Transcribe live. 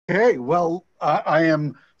Okay, well, I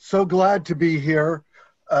am so glad to be here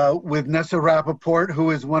with Nessa Rapoport,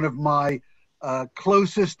 who is one of my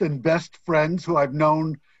closest and best friends who I've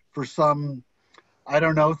known for some, I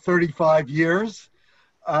don't know, 35 years.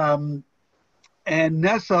 Um, and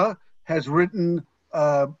Nessa has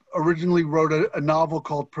originally wrote a novel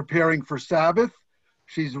called Preparing for Sabbath.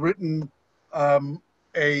 She's written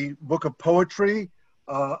a book of poetry,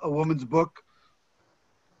 a woman's book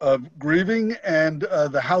of grieving, and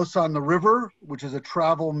The House on the River, which is a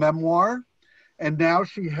travel memoir. And now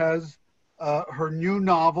she has her new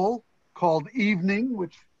novel called Evening,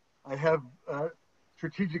 which I have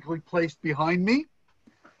strategically placed behind me.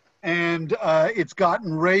 And it's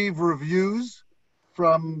gotten rave reviews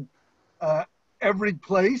from uh, every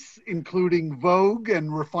place, including Vogue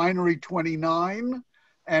and Refinery 29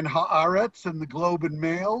 and Haaretz and the Globe and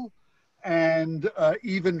Mail, and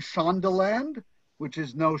even Shondaland, which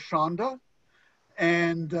is no Shonda.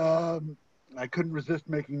 And I couldn't resist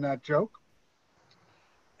making that joke.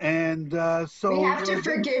 And We so, have to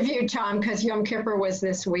forgive you, Tom, because Yom Kippur was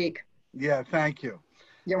this week. yeah, thank you.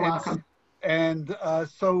 You're And, welcome. and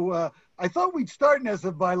I thought we'd start,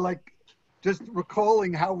 Nessa, by just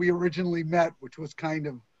recalling how we originally met, which was kind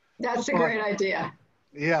of That's a fun. great idea.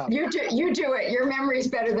 Yeah. You do it. Your memory's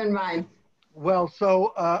better than mine. Well,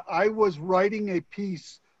 so I was writing a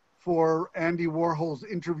piece for Andy Warhol's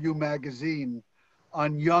Interview magazine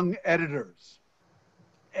on young editors,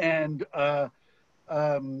 and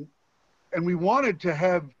and we wanted to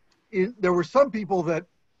have. There were some people that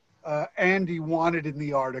Andy wanted in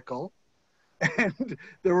the article, and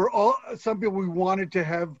there were some people we wanted to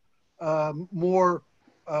have more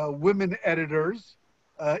women editors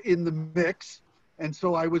in the mix, and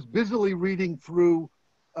so I was busily reading through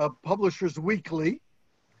Publishers Weekly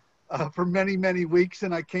for many, many weeks,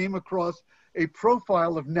 and I came across a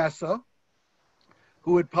profile of Nessa,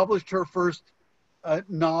 who had published her first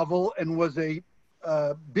novel and was a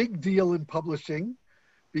big deal in publishing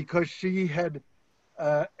because she had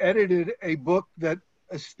edited a book that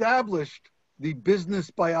established the business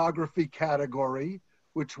biography category,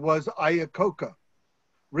 which was Ayakoka,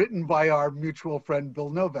 written by our mutual friend Bill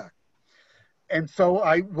Novak. And so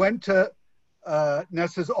I went to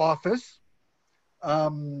Nessa's office.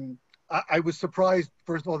 I was surprised,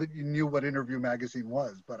 first of all, that you knew what Interview magazine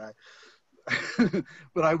was, but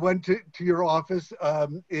but I went to your office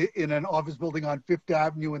in an office building on Fifth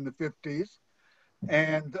Avenue in the 50s.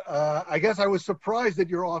 And I guess I was surprised that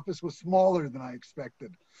your office was smaller than I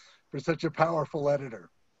expected for such a powerful editor.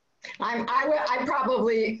 I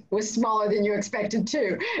probably was smaller than you expected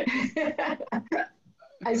too.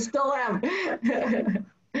 I still am.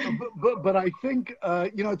 But I think,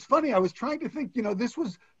 it's funny. I was trying to think, this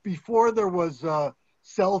was before there was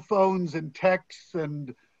cell phones and texts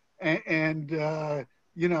and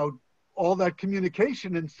all that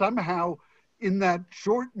communication. And somehow in that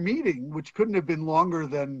short meeting, which couldn't have been longer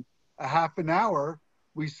than a half an hour,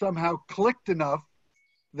 we somehow clicked enough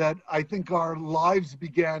that I think our lives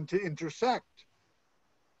began to intersect.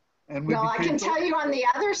 And well, I can tell you on the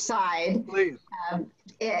other side, please.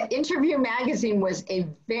 Interview magazine was a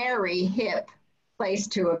very hip place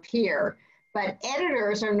to appear, but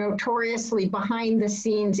editors are notoriously behind the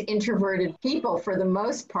scenes introverted people for the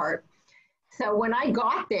most part. So when I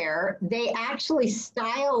got there, they actually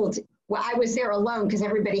styled, well, I was there alone because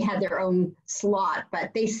everybody had their own slot,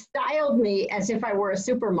 but they styled me as if I were a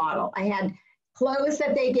supermodel. I had clothes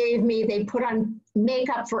that they gave me. They put on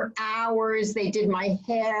makeup for hours. They did my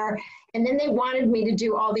hair. And then they wanted me to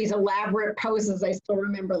do all these elaborate poses. I still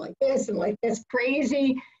remember like this and like this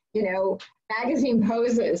crazy, magazine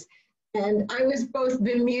poses. And I was both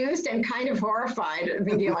bemused and kind of horrified,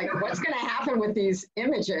 thinking like, what's going to happen with these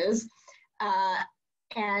images?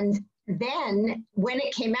 And then when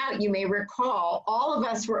it came out, you may recall, all of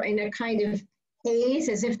us were in a kind of haze,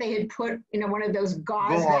 as if they had put, one of those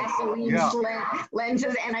gauze Vaseline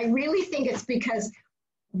lenses. And I really think it's because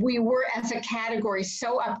we were, as a category,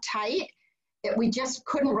 so uptight that we just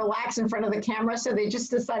couldn't relax in front of the camera. So they just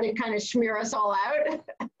decided to kind of smear us all out.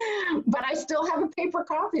 But I still have a paper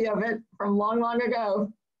copy of it from long, long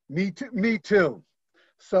ago. Me too. Me too.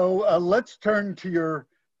 So let's turn to your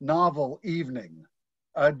novel, Evening.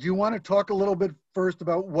 Do you want to talk a little bit first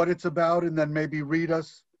about what it's about and then maybe read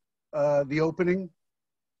us the opening?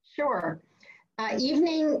 Sure.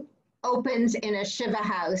 Evening opens in a Shiva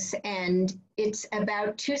house, and it's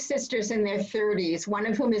about two sisters in their 30s, one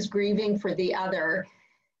of whom is grieving for the other.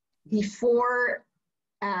 Before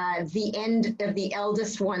the end of the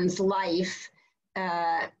eldest one's life,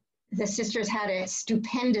 the sisters had a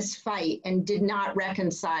stupendous fight and did not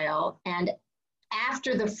reconcile. And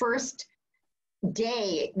after the first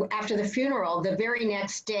day after the funeral, the very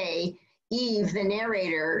next day, Eve, the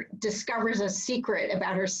narrator, discovers a secret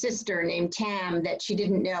about her sister named Tam that she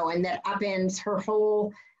didn't know, and that upends her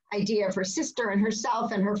whole idea of her sister and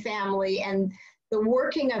herself and her family. And the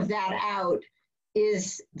working of that out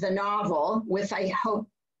is the novel, with, I hope,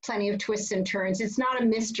 plenty of twists and turns. It's not a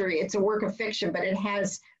mystery, it's a work of fiction, but it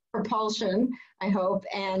has propulsion, I hope.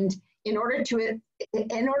 And in order to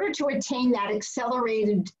attain that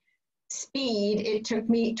accelerated speed, it took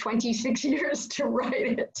me 26 years to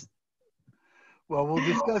write it. Well, we'll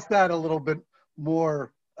discuss that a little bit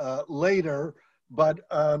more later, but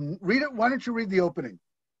read it. Why don't you read the opening?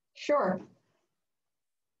 Sure.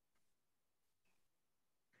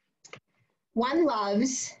 One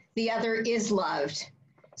loves, the other is loved.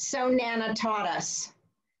 So Nana taught us.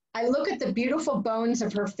 I look at the beautiful bones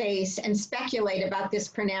of her face and speculate about this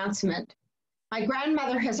pronouncement. My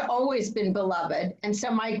grandmother has always been beloved, and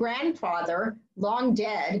so my grandfather, long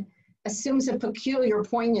dead, assumes a peculiar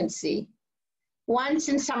poignancy. Once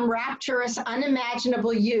in some rapturous,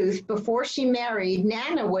 unimaginable youth, before she married,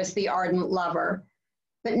 Nana was the ardent lover,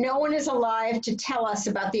 but no one is alive to tell us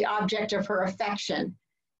about the object of her affection,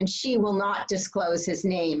 and she will not disclose his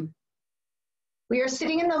name. We are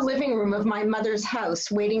sitting in the living room of my mother's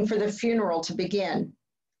house, waiting for the funeral to begin.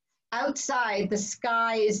 Outside, the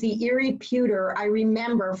sky is the eerie pewter I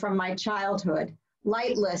remember from my childhood,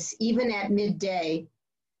 lightless even at midday.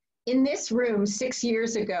 In this room 6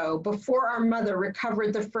 years ago, before our mother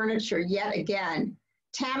recovered the furniture yet again,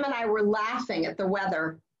 Tam and I were laughing at the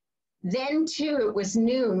weather. Then too, it was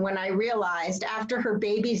noon when I realized, after her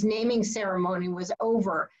baby's naming ceremony was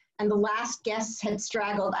over and the last guests had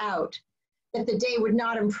straggled out, that the day would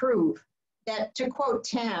not improve, that, to quote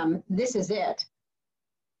Tam, this is it.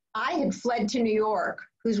 I had fled to New York,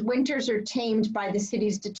 whose winters are tamed by the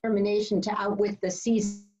city's determination to outwit the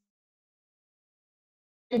season.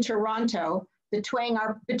 In Toronto, betraying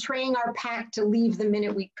our pact to leave the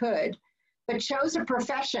minute we could, but chose a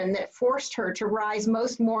profession that forced her to rise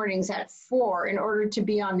most mornings at 4 in order to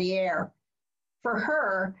be on the air. For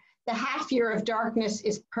her, the half year of darkness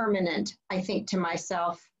is permanent, I think to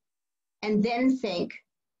myself, and then think,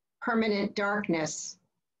 permanent darkness.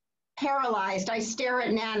 Paralyzed, I stare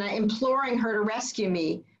at Nana, imploring her to rescue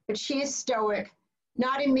me, but she is stoic,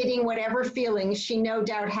 not admitting whatever feelings she no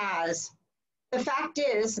doubt has. The fact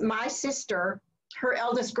is, my sister, her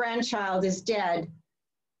eldest grandchild, is dead.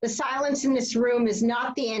 The silence in this room is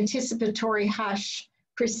not the anticipatory hush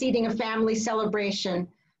preceding a family celebration,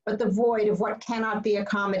 but the void of what cannot be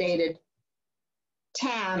accommodated.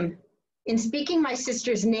 Tam, in speaking my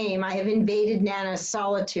sister's name, I have invaded Nana's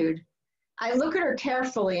solitude. I look at her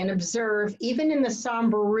carefully and observe, even in the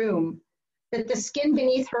somber room, that the skin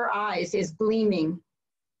beneath her eyes is gleaming.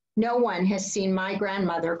 No one has seen my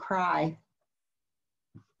grandmother cry.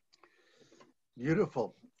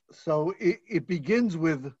 Beautiful. So it begins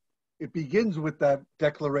with that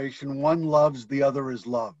declaration: one loves, the other is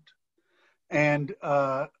loved. And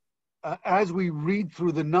as we read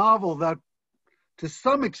through the novel, that to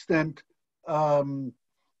some extent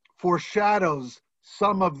foreshadows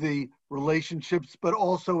some of the relationships, but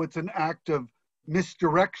also it's an act of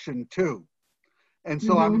misdirection too. And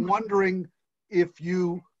so I'm wondering if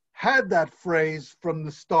you had that phrase from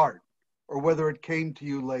the start, or whether it came to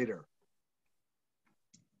you later.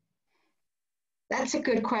 That's a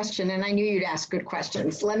good question, and I knew you'd ask good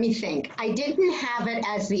questions. Let me think. I didn't have it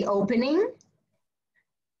as the opening.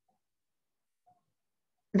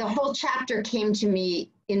 The whole chapter came to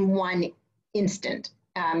me in one instant,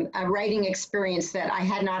 a writing experience that I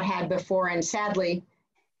had not had before, and sadly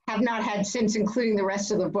have not had since, including the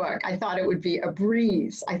rest of the book. I thought it would be a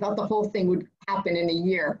breeze. I thought the whole thing would happen in a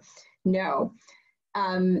year. No.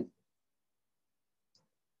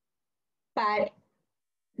 But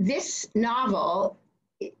this novel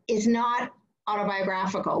is not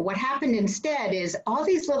autobiographical. What happened instead is all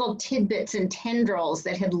these little tidbits and tendrils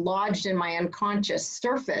that had lodged in my unconscious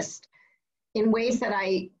surfaced in ways that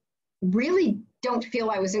I really don't feel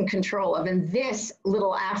I was in control of. And this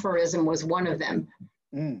little aphorism was one of them,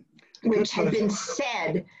 which had been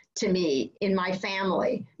said to me in my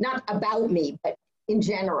family, not about me, but in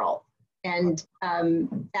general. And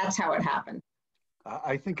that's how it happened.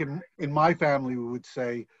 I think in my family, we would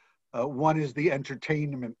say one is the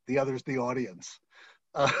entertainment, the other is the audience.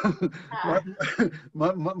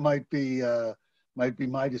 Might be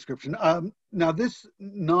my description. Now, this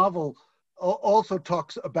novel also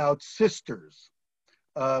talks about sisters,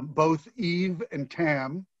 both Eve and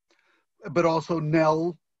Tam, but also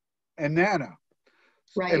Nell and Nana.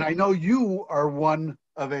 Right. And I know you are one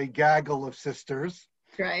of a gaggle of sisters.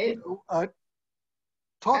 Right.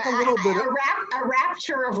 talk a little bit. A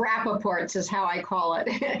rapture of Rapoports is how I call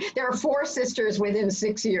it. There are 4 sisters within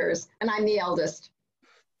 6 years, and I'm the eldest.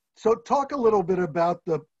 So talk a little bit about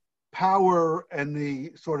the power and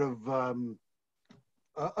the sort of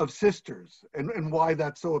sisters, and why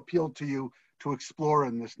that so appealed to you to explore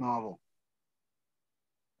in this novel.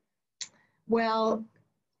 Well,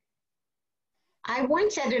 I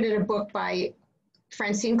once edited a book by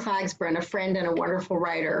Francine Klagsbrun, a friend and a wonderful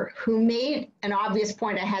writer, who made an obvious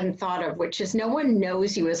point I hadn't thought of, which is no one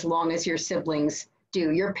knows you as long as your siblings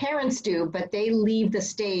do. Your parents do, but they leave the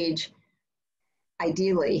stage,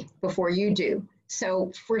 ideally, before you do.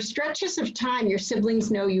 So for stretches of time, your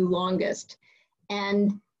siblings know you longest.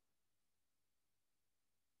 And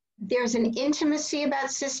there's an intimacy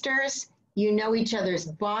about sisters. You know each other's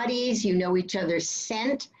bodies, you know each other's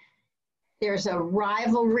scent. There's a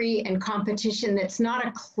rivalry and competition that's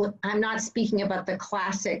not I'm not speaking about the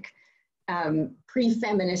classic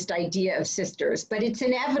pre-feminist idea of sisters, but it's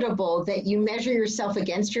inevitable that you measure yourself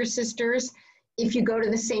against your sisters. If you go to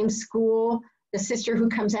the same school, the sister who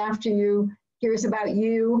comes after you hears about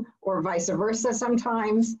you, or vice versa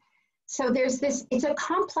sometimes. So there's this, it's a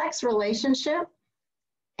complex relationship,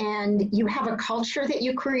 and you have a culture that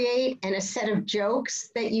you create and a set of jokes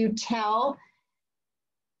that you tell.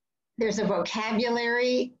 There's a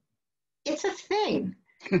vocabulary. It's a thing.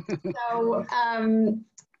 So, and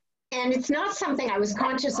it's not something I was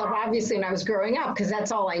conscious of, obviously, when I was growing up, because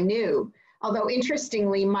that's all I knew. Although,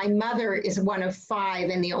 interestingly, my mother is one of 5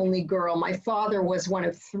 and the only girl. My father was one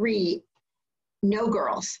of 3, no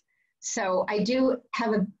girls. So I do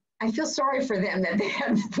have I feel sorry for them that they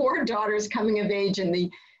had 4 daughters coming of age in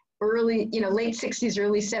the early, late 60s,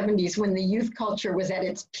 early 70s, when the youth culture was at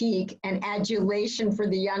its peak and adulation for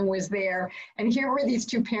the young was there. And here were these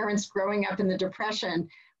 2 parents growing up in the Depression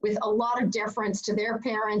with a lot of deference to their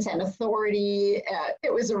parents and authority.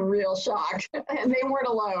 It was a real shock, and they weren't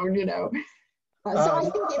alone, So I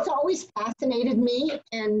think it's always fascinated me,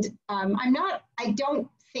 and I don't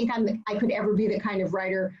think I could ever be the kind of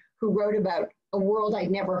writer who wrote about a world I'd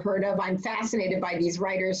never heard of. I'm fascinated by these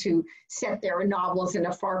writers who set their novels in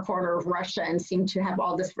a far corner of Russia and seem to have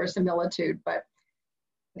all this verisimilitude. But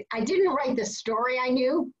I didn't write the story I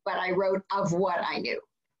knew, but I wrote of what I knew.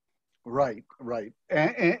 Right.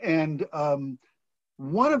 And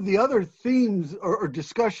one of the other themes or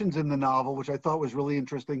discussions in the novel, which I thought was really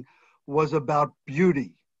interesting, was about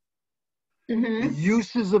beauty. Mm-hmm. The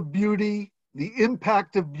uses of beauty, the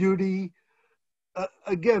impact of beauty.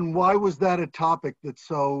 Again, why was that a topic that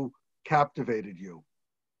so captivated you?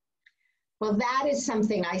 Well, that is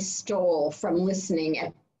something I stole from listening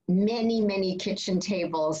at many, many kitchen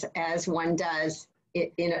tables, as one does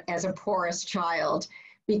as a porous child,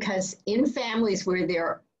 because in families where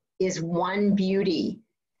there is one beauty,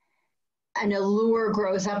 an allure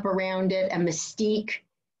grows up around it, a mystique.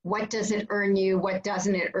 What does it earn you? What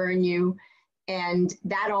doesn't it earn you? And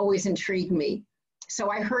that always intrigued me. So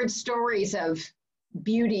I heard stories of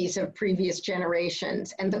beauties of previous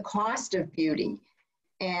generations and the cost of beauty.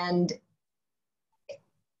 And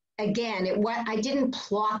again, I didn't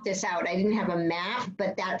plot this out. I didn't have a map,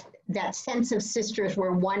 but that sense of sisters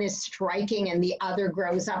where one is striking and the other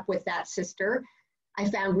grows up with that sister, I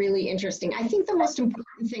found really interesting. I think the most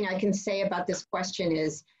important thing I can say about this question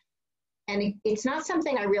is, and it's not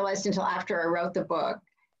something I realized until after I wrote the book,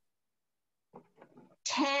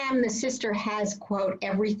 Tam, the sister, has, quote,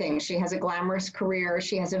 everything. She has a glamorous career.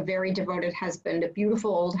 She has a very devoted husband, a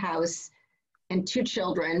beautiful old house, and 2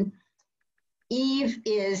 children. Eve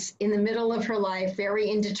is in the middle of her life, very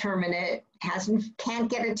indeterminate, can't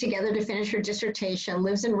get it together to finish her dissertation,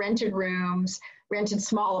 lives in rented rooms, rented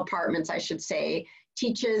small apartments, I should say,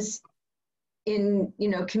 teaches in,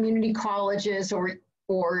 community colleges or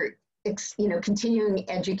continuing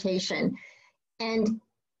education. And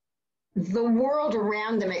the world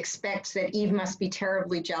around them expects that Eve must be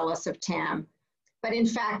terribly jealous of Tam, but in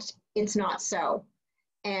fact, it's not so.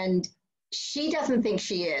 And she doesn't think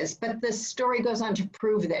she is, but the story goes on to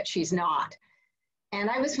prove that she's not. And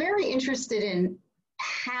I was very interested in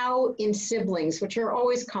how in siblings, which are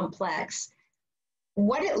always complex,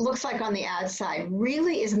 what it looks like on the outside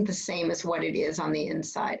really isn't the same as what it is on the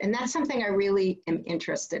inside. And that's something I really am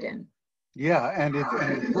interested in. Yeah, and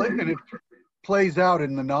it plays out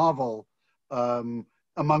in the novel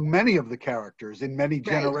among many of the characters in many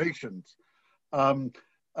generations. Right.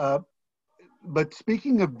 But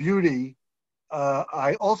speaking of beauty,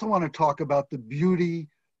 I also want to talk about the beauty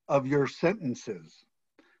of your sentences.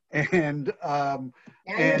 And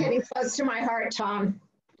you're getting close to my heart, Tom.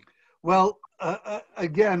 Well,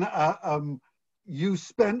 again, you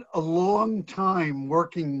spent a long time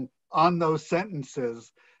working on those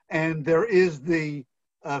sentences. And there is the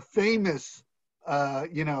famous,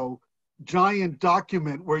 giant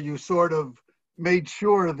document where you sort of made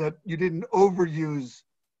sure that you didn't overuse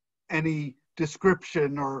any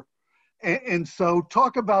description and so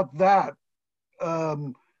talk about that,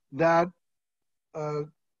 that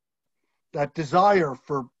that desire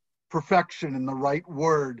for perfection and the right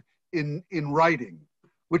word in writing,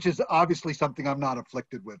 which is obviously something I'm not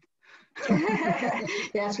afflicted with.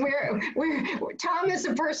 Yes, Tom is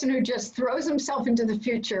a person who just throws himself into the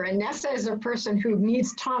future, and Nessa is a person who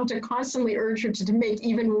needs Tom to constantly urge her to make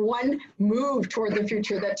even one move toward the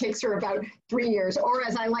future that takes her about 3 years, or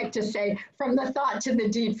as I like to say, from the thought to the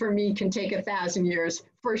deed for me can take 1,000 years,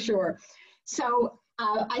 for sure. So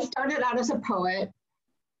I started out as a poet.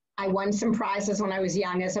 I won some prizes when I was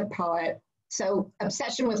young as a poet. So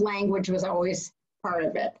obsession with language was always part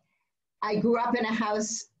of it. I grew up in a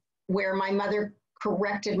house where my mother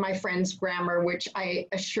corrected my friends' grammar, which I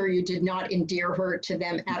assure you did not endear her to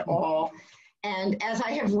them at all. And as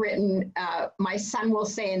I have written, my son will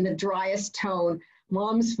say in the driest tone,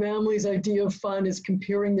 Mom's family's idea of fun is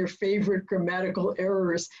comparing their favorite grammatical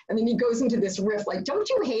errors. And then he goes into this riff, like, don't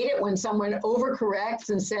you hate it when someone overcorrects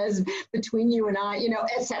and says between you and I,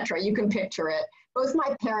 etc. You can picture it. Both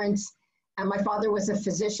my parents, my father was a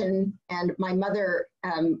physician and my mother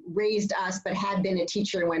raised us, but had been a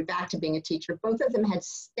teacher and went back to being a teacher. Both of them had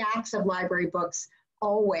stacks of library books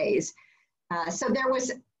always. So there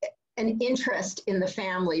was an interest in the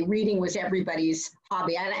family. Reading was everybody's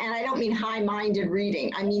hobby. And I don't mean high-minded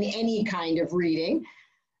reading. I mean any kind of reading.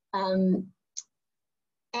 And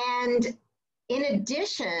in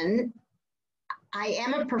addition, I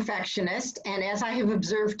am a perfectionist, and as I have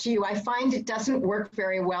observed to you, I find it doesn't work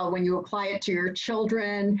very well when you apply it to your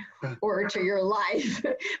children or to your life.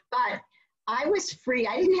 But I was free.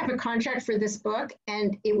 I didn't have a contract for this book,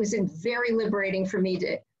 and it was very liberating for me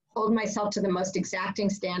to hold myself to the most exacting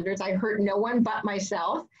standards. I hurt no one but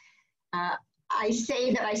myself. I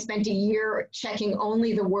say that I spent a year checking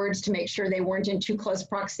only the words to make sure they weren't in too close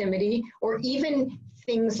proximity, or even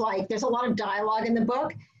things like, there's a lot of dialogue in the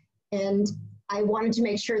book, and I wanted to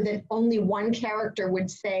make sure that only one character would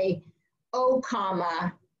say, oh,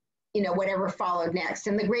 comma, whatever followed next.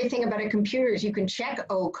 And the great thing about a computer is you can check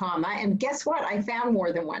oh, comma, and guess what? I found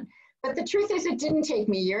more than one. But the truth is it didn't take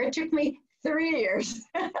me a year. It took me 3 years.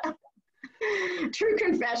 True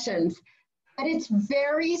confessions. But it's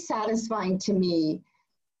very satisfying to me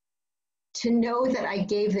to know that I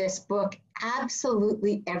gave this book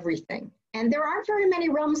absolutely everything. And there aren't very many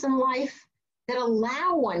realms in life that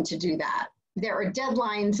allow one to do that. There are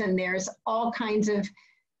deadlines and there's all kinds of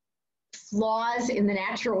flaws in the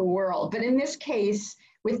natural world. But in this case,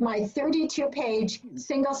 with my 32-page,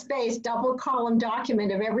 single-space, double-column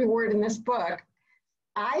document of every word in this book,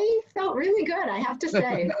 I felt really good, I have to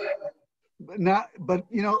say. But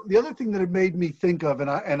the other thing that it made me think of, and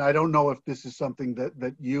I don't know if this is something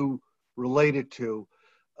that you related to,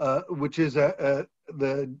 which is a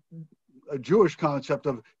Jewish concept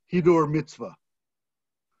of hidur mitzvah.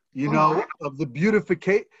 Of the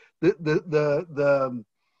beautification, the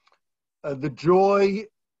joy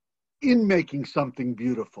in making something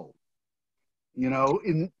beautiful,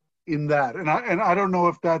 in that. And I don't know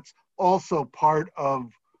if that's also part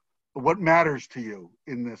of what matters to you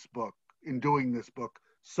in this book, in doing this book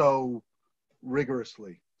so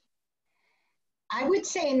rigorously. I would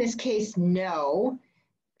say in this case, no.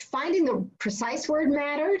 Finding the precise word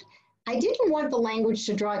mattered. I didn't want the language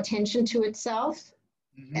to draw attention to itself.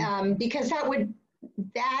 Because that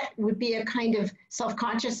would be a kind of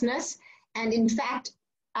self-consciousness. And in fact,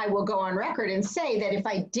 I will go on record and say that if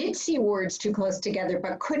I did see words too close together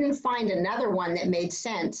but couldn't find another one that made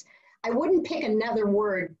sense, I wouldn't pick another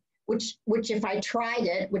word which if I tried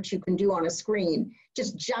it, which you can do on a screen,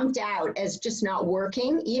 just jumped out as just not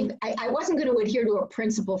working. I wasn't going to adhere to a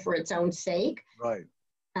principle for its own sake. Right.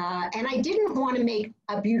 And I didn't want to make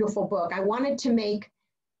a beautiful book. I wanted to make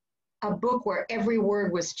a book where every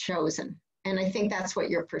word was chosen. And I think that's what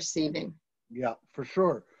you're perceiving. Yeah, for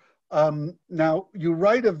sure. Now, you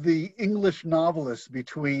write of the English novelists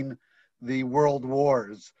between the world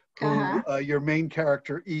wars, who your main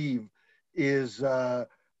character, Eve, is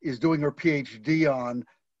doing her PhD on,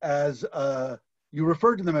 as you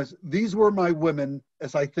refer to them as, these were my women,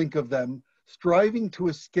 as I think of them, striving to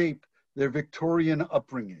escape their Victorian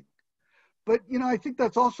upbringing. But, I think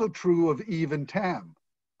that's also true of Eve and Tam,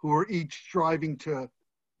 who are each striving to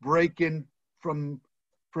break in from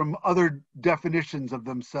other definitions of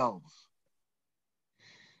themselves.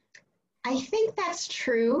 I think that's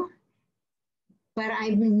true, but I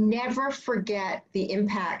never forget the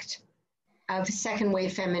impact of second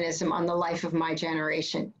wave feminism on the life of my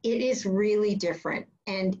generation. It is really different.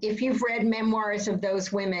 And if you've read memoirs of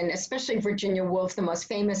those women, especially Virginia Woolf, the most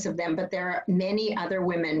famous of them, but there are many other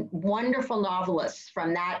women, wonderful novelists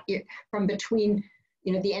from between,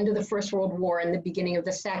 the end of the First World War and the beginning of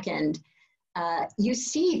the Second, you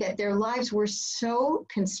see that their lives were so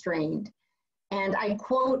constrained. And I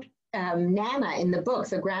quote Nana in the book,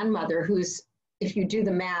 the grandmother, who's, if you do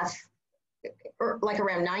the math, like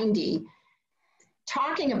around 90,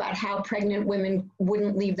 talking about how pregnant women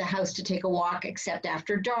wouldn't leave the house to take a walk except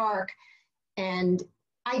after dark. And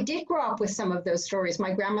I did grow up with some of those stories.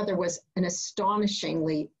 My grandmother was an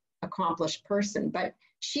astonishingly accomplished person, but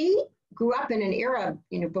she grew up in an era,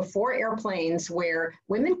 before airplanes, where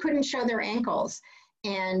women couldn't show their ankles.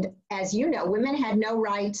 And as you know, women had no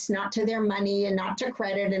rights, not to their money and not to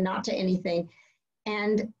credit and not to anything.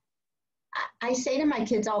 And I say to my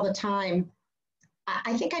kids all the time,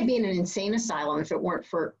 I think I'd be in an insane asylum if it weren't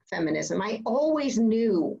for feminism. I always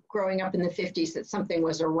knew growing up in the 50s that something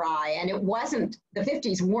was awry, and it wasn't, the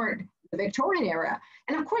 50s weren't the Victorian era.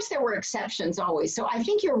 And of course there were exceptions always. So I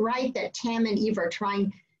think you're right that Tam and Eve are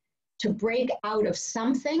trying to break out of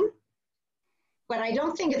something, but I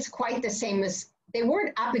don't think it's quite the same as, they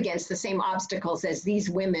weren't up against the same obstacles as these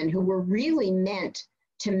women who were really meant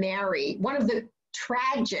to marry. One of the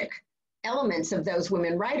tragic elements of those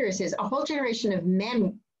women writers is a whole generation of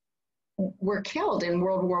men were killed in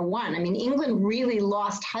World War I. I mean, England really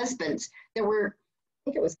lost husbands. There were, I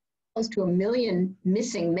think it was close to 1 million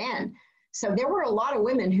missing men. So there were a lot of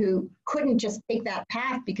women who couldn't just take that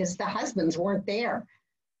path because the husbands weren't there.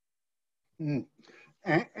 Mm.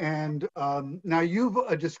 And now you've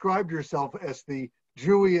described yourself as the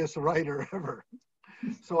Jewiest writer ever.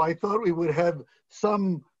 So I thought we would have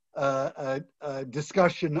some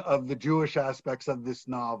discussion of the Jewish aspects of this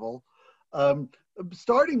novel,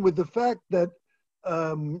 starting with the fact that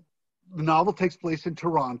the novel takes place in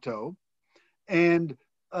Toronto, and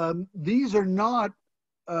these are not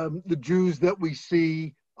the Jews that we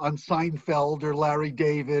see on Seinfeld or Larry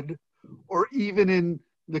David, or even in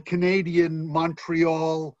the Canadian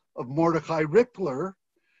Montreal of Mordecai Rickler.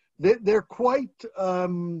 They're quite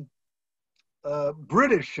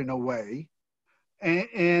British in a way.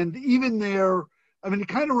 And even there, I mean, it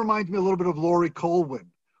kind of reminds me a little bit of Laurie Colwin,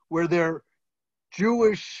 where they're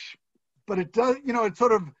Jewish, but it does, it's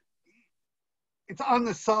sort of, it's on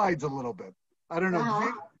the sides a little bit. I don't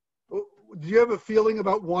know. Do you have a feeling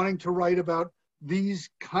about wanting to write about these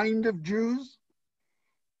kind of Jews?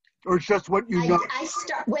 Or it's just what you know?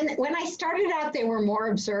 When I started out, they were more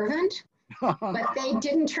observant. But they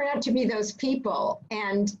didn't turn out to be those people.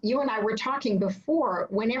 And you and I were talking before,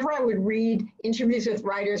 whenever I would read interviews with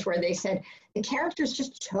writers where they said, the characters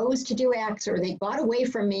just chose to do X or they got away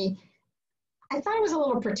from me, I thought it was a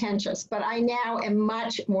little pretentious, but I now am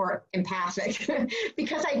much more empathic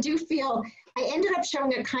because I do feel, I ended up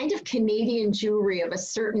showing a kind of Canadian Jewry of a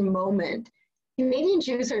certain moment. Canadian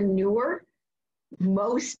Jews are newer.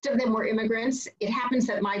 Most of them were immigrants. It happens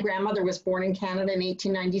that my grandmother was born in Canada in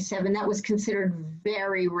 1897. That was considered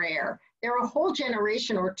very rare. They're a whole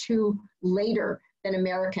generation or two later than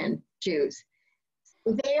American Jews.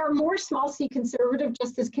 They are more small C conservative,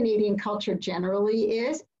 just as Canadian culture generally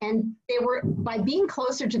is. And they were, by being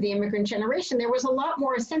closer to the immigrant generation, there was a lot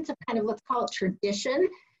more a sense of kind of, let's call it tradition,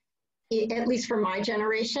 at least for my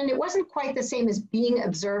generation. It wasn't quite the same as being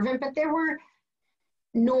observant, but there were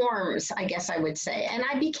norms, I guess I would say. And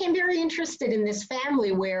I became very interested in this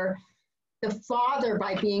family where the father,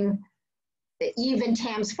 by being, Eve and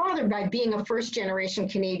Tam's father, by being a first generation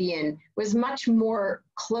Canadian, was much more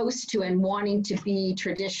close to and wanting to be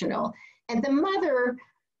traditional. And the mother,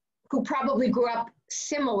 who probably grew up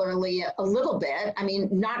similarly a little bit, I mean,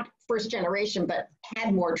 not first generation, but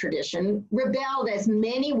had more tradition, rebelled as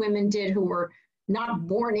many women did who were not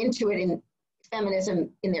born into it in feminism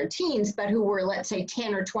in their teens, but who were, let's say,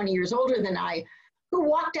 10 or 20 years older than I, who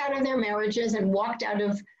walked out of their marriages and walked out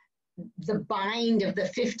of the bind of the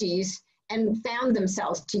 50s and found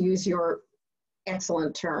themselves, to use your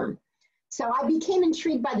excellent term. So I became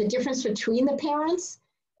intrigued by the difference between the parents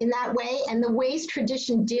in that way and the ways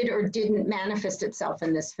tradition did or didn't manifest itself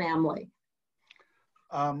in this family.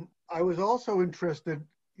 I was also interested,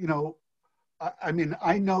 I mean,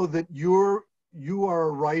 I know that you are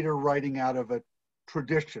a writer writing out of a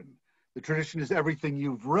tradition. The tradition is everything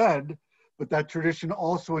you've read, but that tradition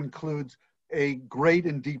also includes a great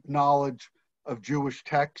and deep knowledge of Jewish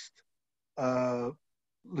text,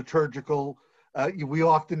 liturgical. We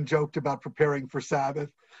often joked about preparing for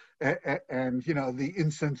Sabbath and the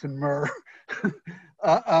incense and myrrh.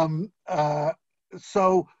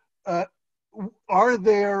 So are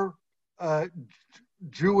there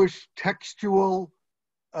Jewish textual,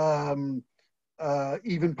 even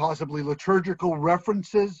possibly liturgical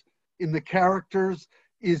references in the characters?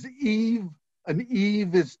 Is Eve an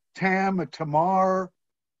Eve? Is Tam a Tamar?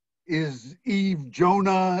 Is Eve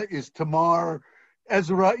Jonah? Is Tamar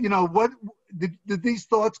Ezra? You know, what did these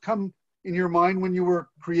thoughts come in your mind when you were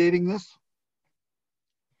creating this?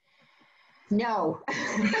 No.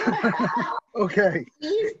 Okay.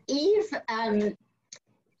 Eve, I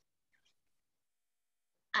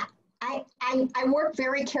work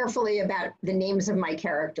very carefully about the names of my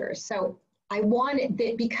characters. So I wanted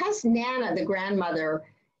that because Nana, the grandmother,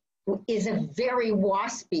 is a very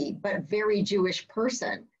waspy but very Jewish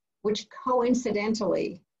person, which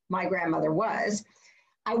coincidentally my grandmother was.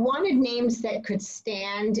 I wanted names that could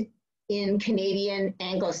stand in Canadian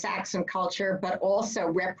Anglo-Saxon culture, but also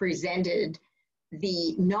represented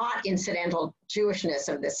the not incidental Jewishness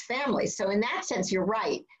of this family. So in that sense, you're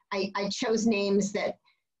right. I chose names that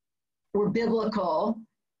were biblical,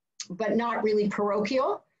 but not really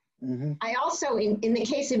parochial. Mm-hmm. I also, in the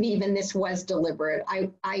case of Eve, and this was deliberate,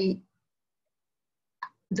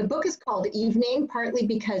 the book is called Evening, partly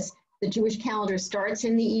because the Jewish calendar starts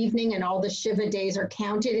in the evening and all the Shiva days are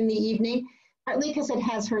counted in the evening, partly because it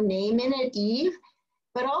has her name in it, Eve,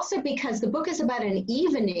 but also because the book is about an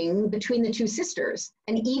evening between the two sisters,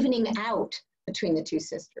 an evening out between the two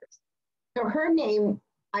sisters. So her name,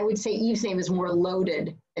 I would say Eve's name is more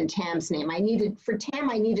loaded than Tam's name. For Tam,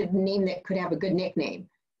 I needed a name that could have a good nickname,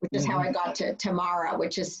 which is how I got to Tamara,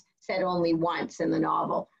 which is said only once in the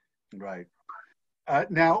novel. Right.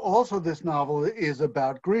 Now, also, this novel is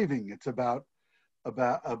about grieving. It's about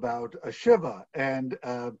a Shiva, and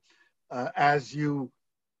as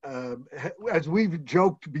we've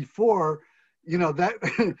joked before, you know that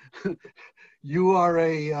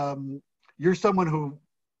you're someone who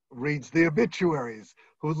reads the obituaries,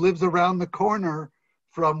 who lives around the corner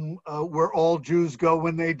from where all Jews go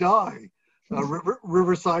when they die,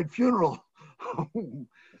 Riverside Funeral.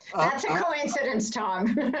 That's a coincidence,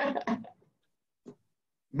 Tom.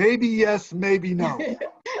 Maybe yes, maybe no.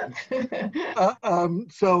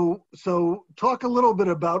 So talk a little bit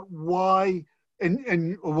about why,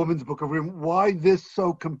 in A Woman's Book of Grieving, why this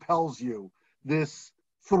so compels you, this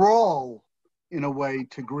thrall, in a way,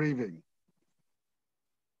 to grieving.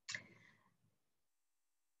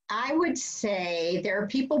 I would say there are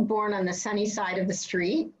people born on the sunny side of the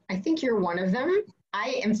street. I think you're one of them.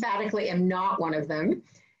 I emphatically am not one of them.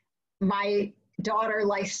 My daughter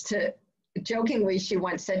likes to, jokingly, she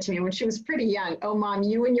once said to me when she was pretty young, "Oh, Mom,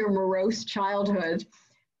 you and your morose childhood,"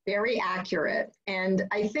 very accurate. And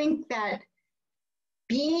I think that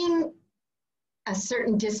being a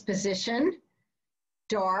certain disposition,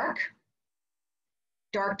 dark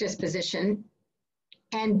disposition,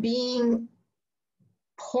 and being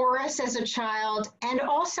porous as a child, and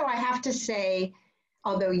also I have to say,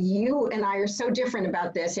 although you and I are so different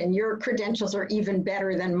about this, and your credentials are even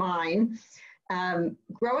better than mine,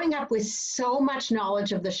 growing up with so much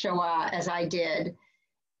knowledge of the Shoah as I did,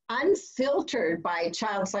 unfiltered by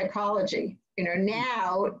child psychology. You know,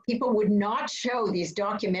 now people would not show these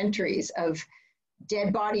documentaries of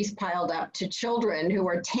dead bodies piled up to children who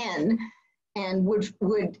are 10 and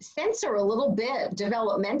would censor a little bit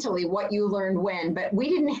developmentally what you learned when, but we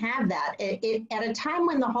didn't have that. At a time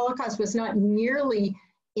when the Holocaust was not nearly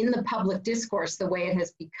in the public discourse the way it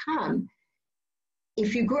has become,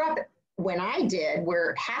 if you grew up when I did,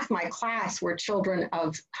 where half my class were children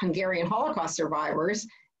of Hungarian Holocaust survivors,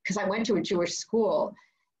 because I went to a Jewish school,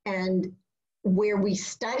 and where we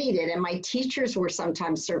studied it, and my teachers were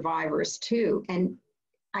sometimes survivors too. And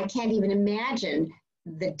I can't even imagine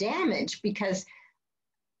the damage, because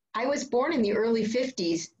I was born in the early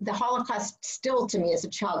 50s. The Holocaust still, to me as a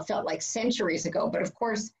child, felt like centuries ago, but of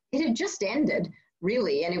course it had just ended,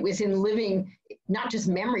 really. And it was in living, not just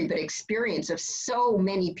memory, but experience of so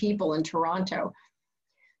many people in Toronto.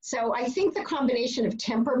 So I think the combination of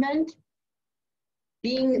temperament,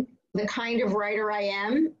 being the kind of writer I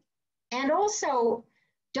am, and also,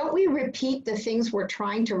 don't we repeat the things we're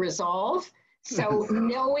trying to resolve? So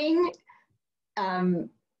knowing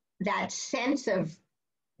that sense of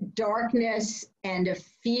darkness and of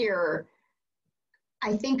fear,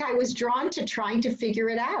 I think I was drawn to trying to figure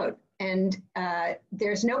it out. And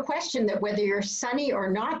there's no question that whether you're sunny or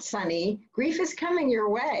not sunny, grief is coming your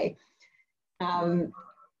way.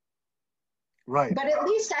 Right. But at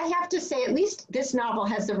least I have to say, at least this novel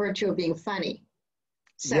has the virtue of being funny.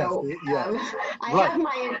 So yes. I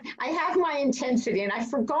have my intensity, and I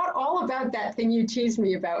forgot all about that thing you teased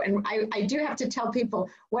me about. And I do have to tell people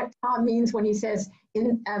what Tom means when he says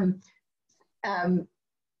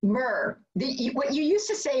Myrrh. What you used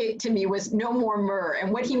to say to me was no more myrrh.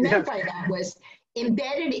 And what he meant by that was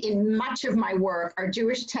embedded in much of my work are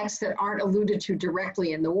Jewish texts that aren't alluded to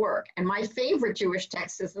directly in the work. And my favorite Jewish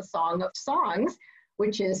text is the Song of Songs,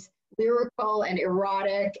 which is lyrical and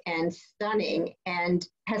erotic and stunning, and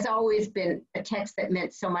has always been a text that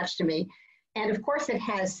meant so much to me. And of course, it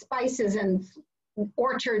has spices and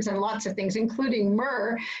orchards and lots of things, including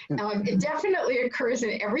myrrh. It definitely occurs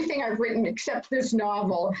in everything I've written except this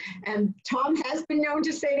novel. And Tom has been known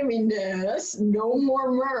to say to me, Ness, no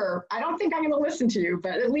more myrrh. I don't think I'm going to listen to you,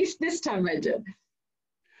 but at least this time I did.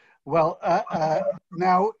 Well,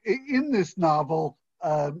 now in this novel,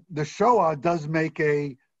 the Shoah does make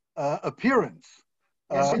a appearance.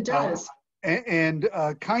 Yes, it does. And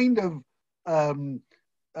kind of,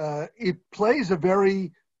 it plays a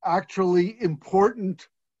very actually important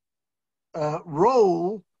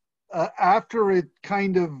role after it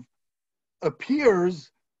kind of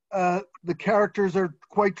appears. The characters are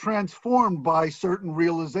quite transformed by certain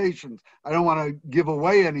realizations. I don't want to give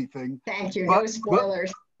away anything. Thank you. No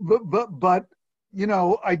spoilers. But you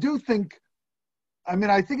know, I do think, I mean,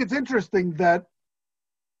 I think it's interesting that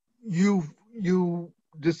you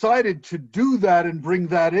decided to do that and bring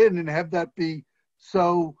that in and have that be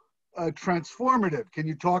so transformative. Can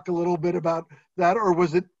you talk a little bit about that, or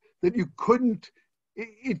was it that you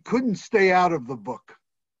it couldn't stay out of the book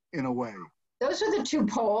in a way? Those are the two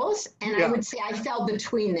poles, and yeah. I would say I fell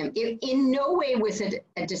between them. In no way was it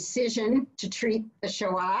a decision to treat the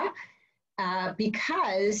Shoah,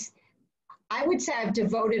 because I would say I've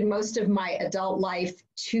devoted most of my adult life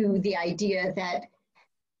to the idea that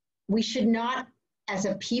we should not, as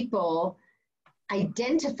a people,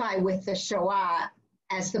 identify with the Shoah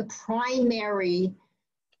as the primary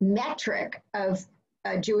metric of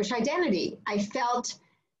Jewish identity. I felt,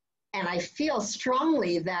 and I feel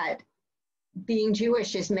strongly, that being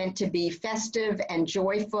Jewish is meant to be festive and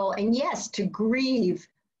joyful, and yes, to grieve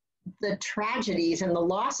the tragedies and the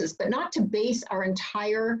losses, but not to base our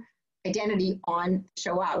entire identity on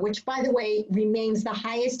Shoah, which, by the way, remains the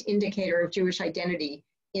highest indicator of Jewish identity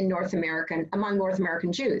in among North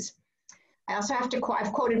American Jews. I also have to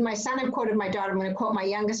I've quoted my son, I've quoted my daughter. I'm going to quote my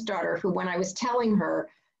youngest daughter, who, when I was telling her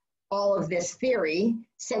all of this theory,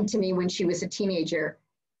 said to me when she was a teenager,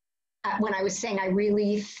 when I was saying, I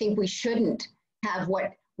really think we shouldn't have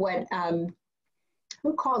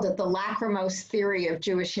who called it the lachrymose theory of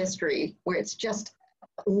Jewish history, where it's just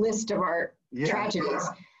a list of our tragedies.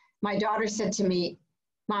 My daughter said to me,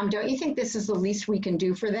 Mom, don't you think this is the least we can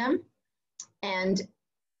do for them? And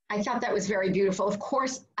I thought that was very beautiful. Of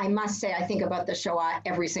course, I must say, I think about the Shoah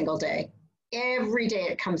every single day. Every day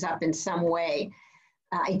it comes up in some way.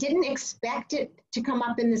 I didn't expect it to come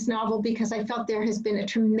up in this novel because I felt there has been a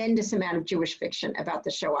tremendous amount of Jewish fiction about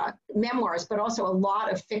the Shoah, memoirs, but also a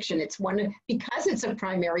lot of fiction. Because it's a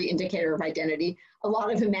primary indicator of identity, a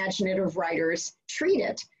lot of imaginative writers treat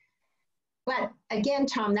it. But again,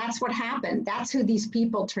 Tom, that's what happened. That's who these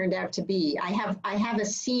people turned out to be. I have a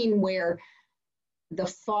scene where the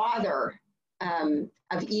father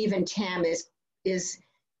of Eve and Tam is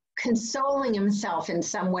consoling himself in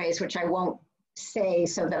some ways, which I won't say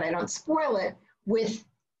so that I don't spoil it, with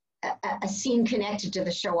a scene connected to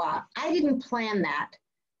the Shoah. I didn't plan that.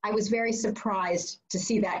 I was very surprised to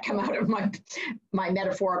see that come out of my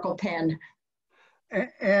metaphorical pen.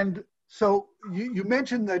 And so you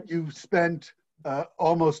mentioned that you spent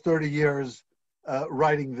almost 30 years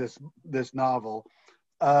writing this novel.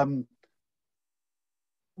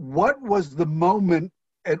 What was the moment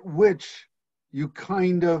at which you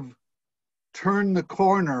kind of turned the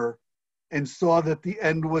corner and saw that the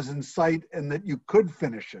end was in sight and that you could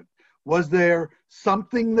finish it? Was there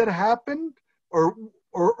something that happened, or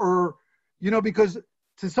because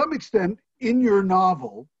to some extent in your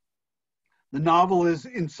novel, the novel is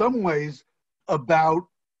in some ways about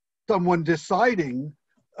someone deciding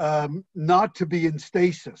not to be in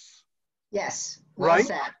stasis. Yes, well right?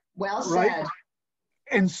 Said. Well said. Right?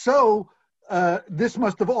 And so this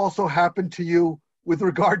must have also happened to you with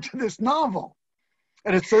regard to this novel.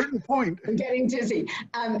 At a certain point. I'm getting dizzy.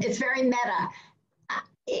 It's very meta.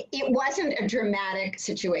 It wasn't a dramatic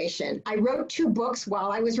situation. I wrote 2 books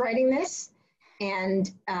while I was writing this,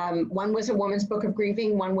 and one was a woman's book of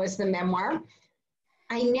grieving, one was the memoir.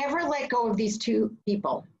 I never let go of these 2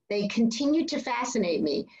 people. They continued to fascinate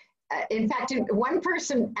me. In fact, one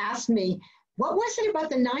person asked me, what was it about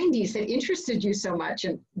the 90s that interested you so much?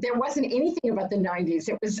 And there wasn't anything about the 90s.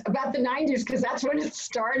 It was about the 90s because that's when it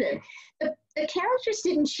started. The characters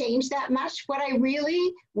didn't change that much. What I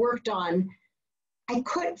really worked on,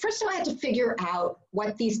 first of all, I had to figure out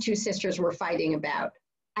what these 2 sisters were fighting about.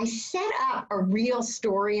 I set up a real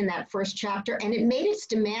story in that first chapter, and it made its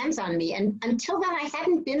demands on me. And until then, I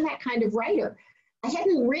hadn't been that kind of writer. I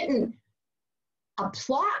hadn't written a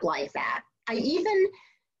plot like that.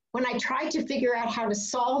 When I tried to figure out how to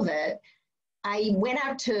solve it, I went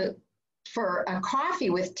out for a coffee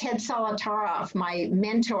with Ted Solitaroff, my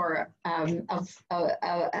mentor of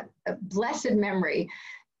blessed memory,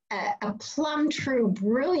 a plumb true,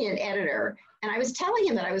 brilliant editor. And I was telling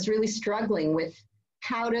him that I was really struggling with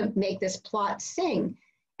how to make this plot sing.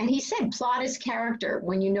 And he said, plot is character.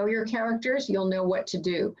 When you know your characters, you'll know what to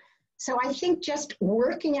do. So I think just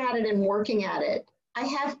working at it and working at it,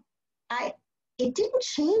 it didn't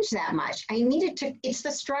change that much. It's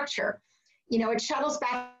the structure. It shuttles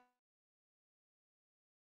back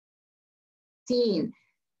scene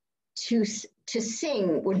to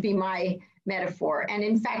sing would be my metaphor. And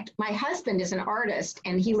in fact, my husband is an artist,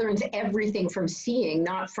 and he learns everything from seeing,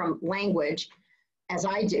 not from language, as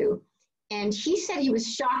I do. And he said he was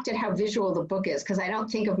shocked at how visual the book is, because I don't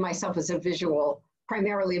think of myself as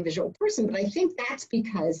primarily a visual person, but I think that's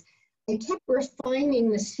because I kept refining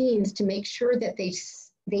the scenes to make sure that they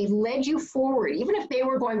led you forward. Even if they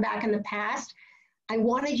were going back in the past, I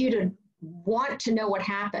wanted you to want to know what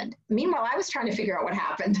happened. Meanwhile, I was trying to figure out what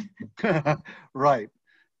happened. Right.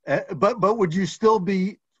 But would you still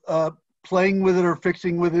be playing with it or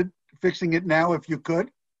fixing it now if you could?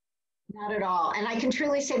 Not at all. And I can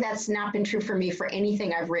truly say that's not been true for me for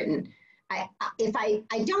anything I've written. I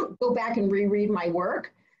don't go back and reread my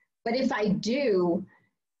work, but if I do,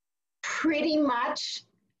 pretty much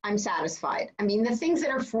I'm satisfied. I mean, the things that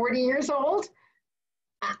are 40 years old,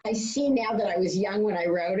 I see now that I was young when I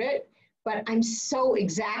wrote it, but I'm so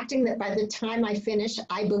exacting that by the time I finish,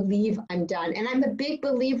 I believe I'm done. And I'm a big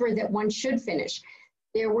believer that one should finish.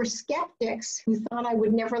 There were skeptics who thought I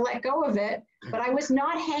would never let go of it, but I was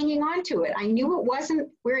not hanging on to it. I knew it wasn't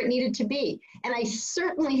where it needed to be. And I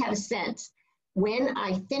certainly had a sense when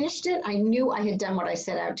I finished it, I knew I had done what I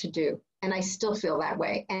set out to do. And I still feel that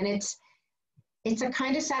way. And it's a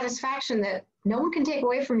kind of satisfaction that no one can take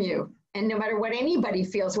away from you. And no matter what anybody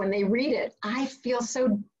feels when they read it, I feel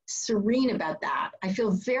so serene about that. I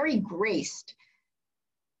feel very graced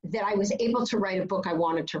that I was able to write a book I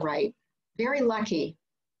wanted to write. Very lucky.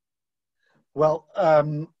 Well,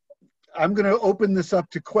 I'm going to open this up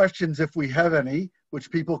to questions if we have any,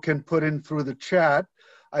 which people can put in through the chat.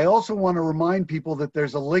 I also want to remind people that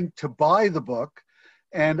there's a link to buy the book.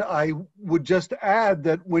 And I would just add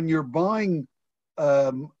that when you're buying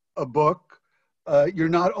a book, you're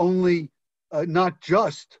not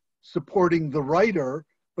just supporting the writer,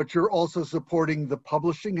 but you're also supporting the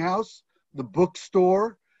publishing house, the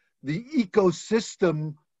bookstore, the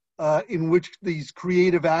ecosystem in which these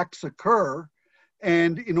creative acts occur.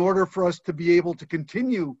 And in order for us to be able to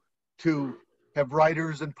continue to have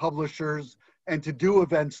writers and publishers and to do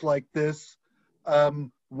events like this,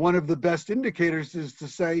 one of the best indicators is to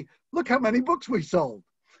say, look how many books we sold.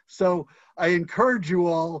 So I encourage you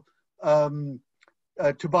all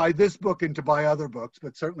to buy this book and to buy other books,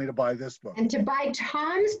 but certainly to buy this book. And to buy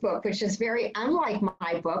Tom's book, which is very unlike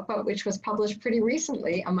my book, but which was published pretty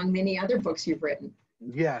recently among many other books you've written.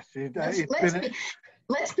 Yes.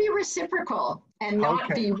 Let's be reciprocal and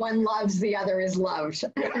not be one loves, the other is loved.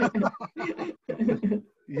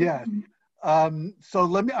 Yes. So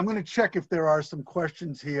I'm going to check if there are some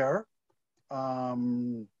questions here.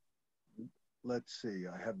 Let's see.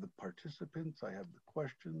 I have the participants. I have the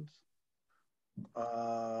questions.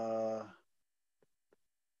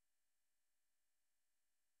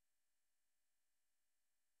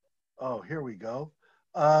 Oh, here we go.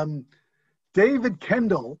 David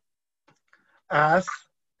Kendall asks,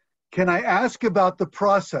 can I ask about the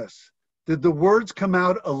process? Did the words come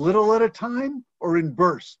out a little at a time or in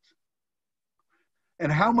bursts?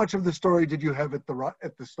 And how much of the story did you have at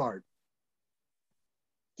the start?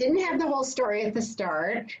 Didn't have the whole story at the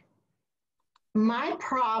start. My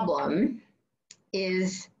problem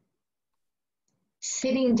is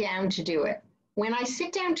sitting down to do it. When I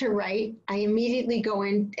sit down to write, I immediately go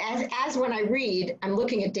in, as when I read, I'm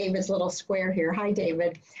looking at David's little square here. Hi,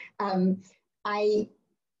 David. I'm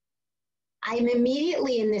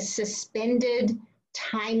immediately in this suspended,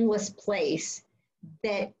 timeless place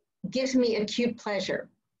that gives me acute pleasure.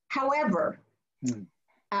 However,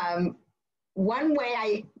 one way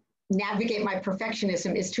I navigate my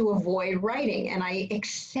perfectionism is to avoid writing, and I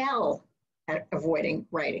excel at avoiding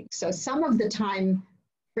writing. So some of the time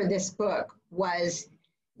for this book was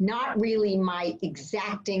not really my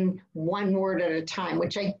exacting one word at a time,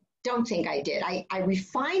 which I don't think I did. I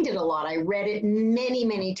refined it a lot. I read it many,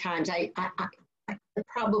 many times. I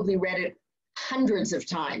probably read it hundreds of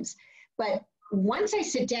times. But once I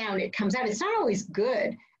sit down, it comes out. It's not always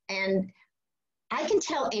good. And I can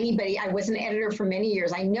tell anybody, I was an editor for many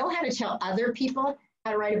years. I know how to tell other people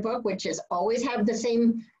how to write a book, which is always have the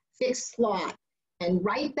same fixed slot and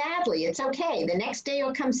write badly. It's okay. The next day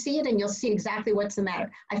you'll come see it and you'll see exactly what's the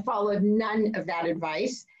matter. I followed none of that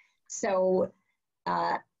advice. So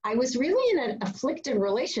I was really in an afflicted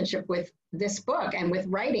relationship with this book and with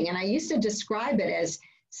writing. And I used to describe it as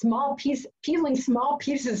peeling small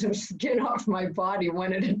pieces of skin off my body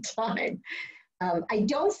one at a time. I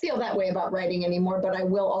don't feel that way about writing anymore, but I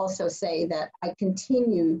will also say that I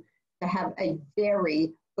continue to have a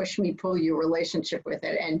very push me, pull you relationship with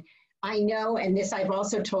it. And I know, and this I've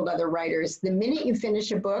also told other writers, the minute you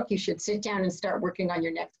finish a book, you should sit down and start working on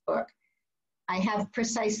your next book. I have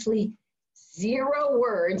precisely 0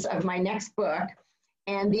 words of my next book.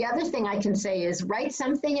 And the other thing I can say is write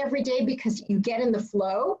something every day because you get in the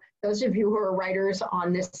flow. Those of you who are writers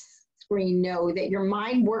on this screen know that your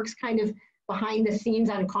mind works kind of behind the scenes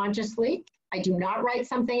unconsciously. I do not write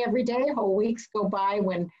something every day. Whole weeks go by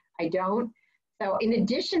when I don't. So in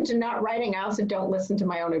addition to not writing, I also don't listen to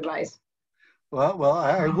my own advice. Well,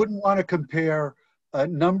 I wouldn't want to compare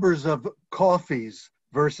numbers of coffees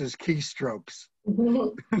versus keystrokes.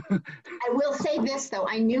 I will say this though,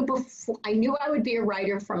 I knew I would be a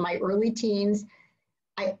writer from my early teens.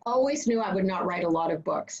 I always knew I would not write a lot of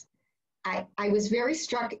books. I was very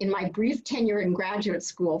struck in my brief tenure in graduate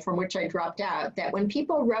school, from which I dropped out, that when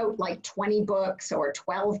people wrote like 20 books or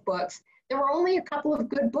 12 books, there were only a couple of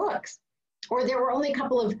good books, or there were only a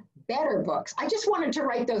couple of better books. I just wanted to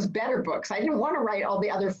write those better books. I didn't want to write all the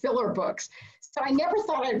other filler books. So I never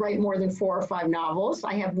thought I'd write more than 4 or 5 novels.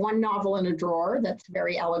 I have 1 novel in a drawer that's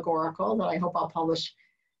very allegorical that I hope I'll publish.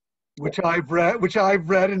 Which I've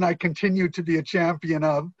read and I continue to be a champion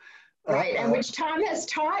of. Right, and which Tom has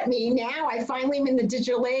taught me. Now I finally am in the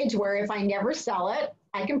digital age where if I never sell it,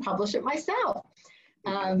 I can publish it myself.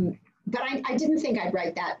 But I didn't think I'd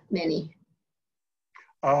write that many.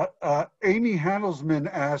 Amy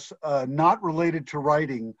Handelsman asks, not related to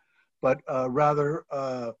writing, but rather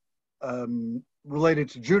related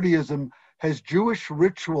to Judaism, has Jewish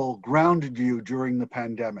ritual grounded you during the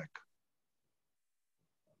pandemic?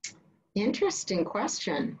 Interesting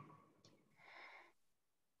question.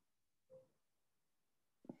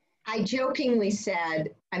 I jokingly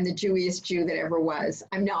said, I'm the Jewiest Jew that ever was.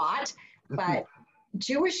 I'm not, but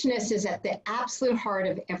Jewishness is at the absolute heart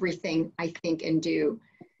of everything I think and do.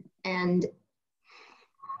 And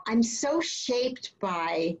I'm so shaped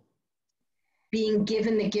by being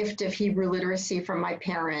given the gift of Hebrew literacy from my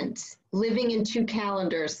parents, living in 2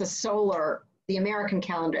 calendars, the solar, the American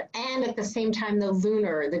calendar, and at the same time, the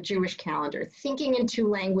lunar, the Jewish calendar, thinking in 2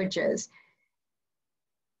 languages.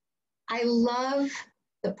 I love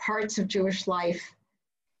the parts of Jewish life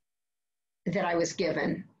that I was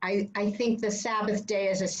given. I think the Sabbath day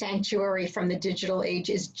as a sanctuary from the digital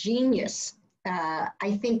age is genius.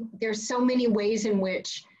 I think there's so many ways in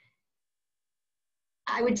which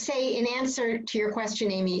I would say, in answer to your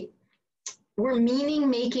question, Amy, we're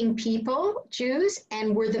meaning-making people, Jews,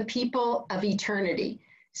 and we're the people of eternity.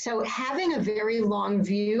 So having a very long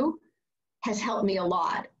view has helped me a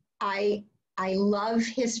lot. I love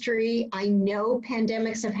history. I know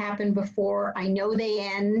pandemics have happened before. I know they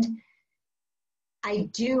end. I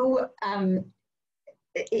do,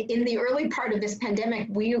 in the early part of this pandemic,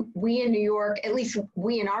 we in New York, at least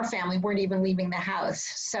we in our family, weren't even leaving the house.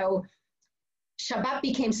 So Shabbat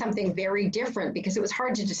became something very different because it was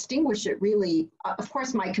hard to distinguish it really. Of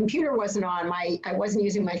course, my computer wasn't on, I wasn't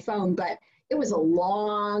using my phone, but it was a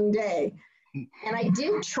long day. And I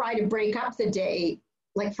did try to break up the day.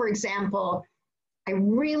 Like, for example, I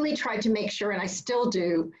really tried to make sure, and I still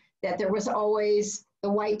do, that there was always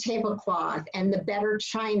the white tablecloth and the better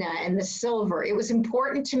china and the silver. It was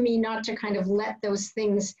important to me not to kind of let those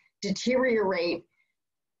things deteriorate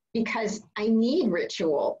because I need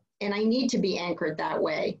ritual and I need to be anchored that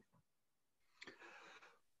way.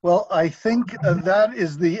 Well, I think that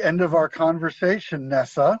is the end of our conversation,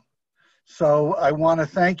 Nessa. So I want to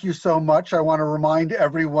thank you so much. I want to remind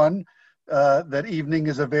everyone that evening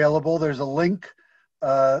is available. There's a link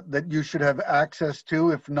that you should have access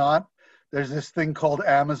to. If not, there's this thing called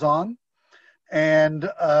Amazon. And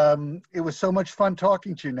it was so much fun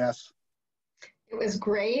talking to you, Ness. It was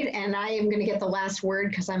great. And I am going to get the last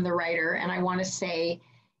word because I'm the writer. And I want to say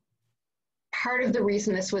part of the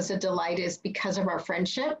reason this was a delight is because of our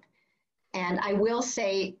friendship. And I will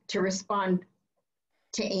say, to respond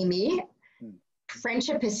to Amy,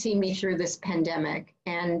 friendship has seen me through this pandemic.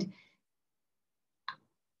 And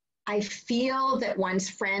I feel that one's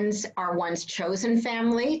friends are one's chosen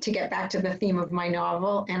family, to get back to the theme of my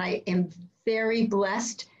novel. And I am very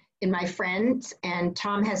blessed in my friends, and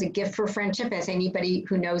Tom has a gift for friendship, as anybody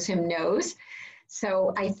who knows him knows.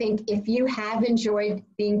 So I think if you have enjoyed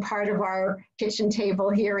being part of our kitchen table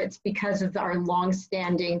here, it's because of our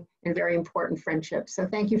long-standing and very important friendship. So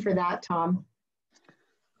thank you for that, Tom.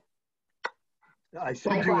 I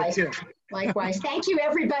sent you a gift. Likewise. Thank you,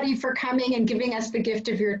 everybody, for coming and giving us the gift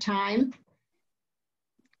of your time.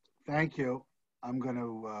 Thank you. I'm going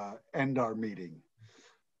to end our meeting.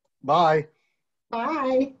 Bye.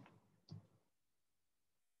 Bye.